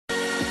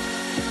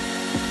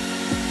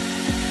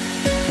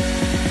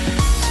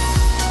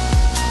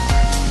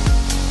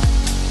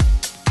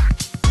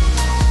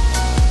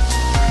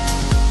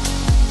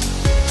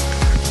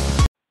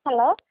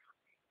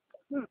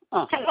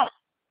Hello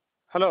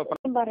hello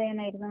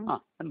പറയാനായിരുന്നു.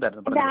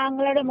 എന്തായിരുന്നു എന്റെ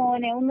ആങ്ങളുടെ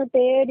മോനെ ഒന്ന്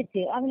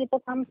പേടിച്ച് അവനിപ്പോ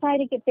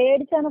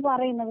പേടിച്ചാന്ന്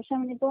പറയുന്നത്. പക്ഷെ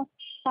അവനിപ്പോ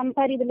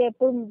സംസാരിക്കില്ല.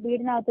 എപ്പോഴും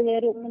വീടിനകത്ത്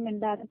കയറി ഒന്നും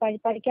മിണ്ടാതെ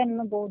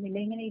പഠിക്കാനൊന്നും പോകുന്നില്ല.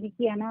 ഇങ്ങനെ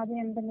ഇരിക്കുകയാണ്. അതിന്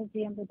എന്തെങ്കിലും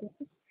ചെയ്യാൻ പറ്റും?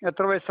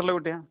 എത്ര വയസ്സുള്ള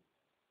കുട്ടിയാ?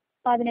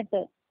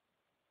 18.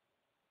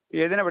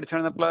 ഏതിനാ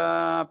പഠിച്ചോണ്ടിരുന്നത്?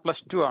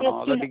 പ്ലസ് ടു ആണോ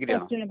അതോ ഡിഗ്രി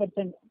ആണോ?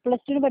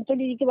 പ്ലസ് ടുന്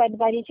പഠിച്ചോണ്ടിരിക്കും.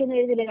 പരീക്ഷ ഒന്നും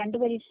എഴുതില്ല.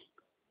 2 പരീക്ഷ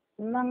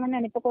ഒന്നും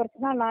അങ്ങനെയാണ്. ഇപ്പൊ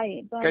കുറച്ച് നാളായി.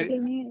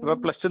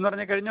 പ്ലസ് ടു എന്ന്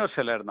പറഞ്ഞാൽ കഴിഞ്ഞ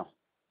വർഷമല്ലായിരുന്നോ?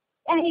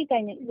 ഈ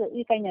കഴിഞ്ഞ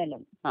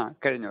കൊല്ലം.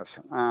 കഴിഞ്ഞ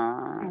വർഷം.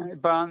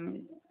 ഇപ്പം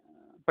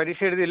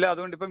പരീക്ഷ എഴുതിയില്ല,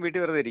 അതുകൊണ്ട് ഇപ്പം വീട്ടിൽ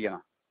വെറുതെ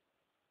ഇരിക്കണം.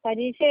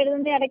 പരീക്ഷ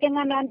എഴുതുന്ന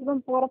ഇടയ്ക്കെങ്ങാണ്ടിപ്പം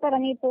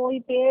പുറത്തിറങ്ങി പോയി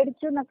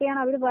പേടിച്ചു എന്നൊക്കെയാണ്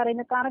അവര്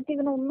പറയുന്നത്. കറക്റ്റ്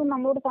ഇതിനൊന്നും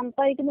നമ്മളോട്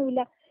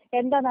സംസാരിക്കുന്നുമില്ല.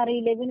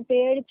 എന്താണെന്നറിയില്ല. ഇവന്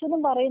പേടിച്ചു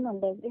എന്നും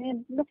പറയുന്നുണ്ട്. പിന്നെ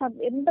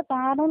എന്ത്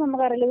കാരണം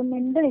നമുക്കറിയില്ല. ഇവൻ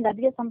മിണ്ടുന്നില്ല,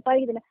 അധികം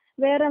സംസാരിക്കുന്നില്ല.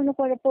 വേറെ അവന്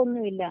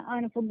കുഴപ്പമൊന്നുമില്ല.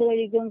 അവന് ഫുഡ്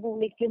കഴിക്കും,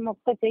 കുളിക്കും,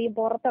 ഒക്കെ ചെയ്യും.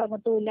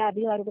 പുറത്തിറങ്ങത്തുമില്ല,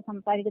 അധികം ആർക്ക്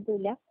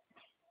സംസാരിക്കത്തുമില്ല.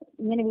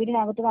 ഇങ്ങനെ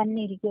വീടിനകത്ത്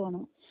തന്നെ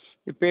ഇരിക്കുവാണ്.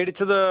 ഈ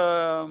പേടിച്ചത്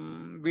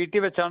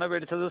വീട്ടിൽ വെച്ചാണോ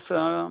പേടിച്ചത്,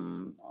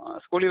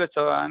 സ്കൂളിൽ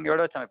വെച്ചോ,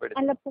 എവിടെ വെച്ചാണ് പേടിച്ചത്?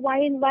 അല്ല,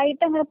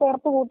 വൈകിട്ട് അങ്ങനെ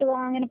പുറത്ത് കൂട്ടുക,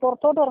 അങ്ങനെ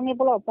പുറത്തോട്ട്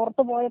ഇറങ്ങിയപ്പോഴോ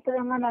പുറത്ത്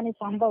പോയപ്പോഴെങ്ങാണ്ടാണ് ഈ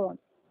സംഭവം.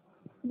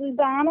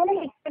 ഇതാണോന്ന്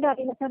വ്യക്തമായിട്ട്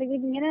അറിയില്ല സാർ.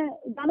 ഇങ്ങനെ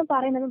ഇതാണ്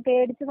പറയുന്നത്,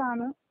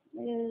 പേടിച്ചതാണ്,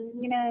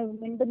 ഇങ്ങനെ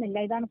മിണ്ടുന്നില്ല,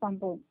 ഇതാണ്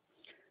സംഭവം.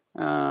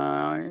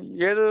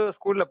 ഏത്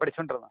സ്കൂളിലാണ്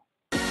പഠിച്ചോണ്ടിരുന്നത്?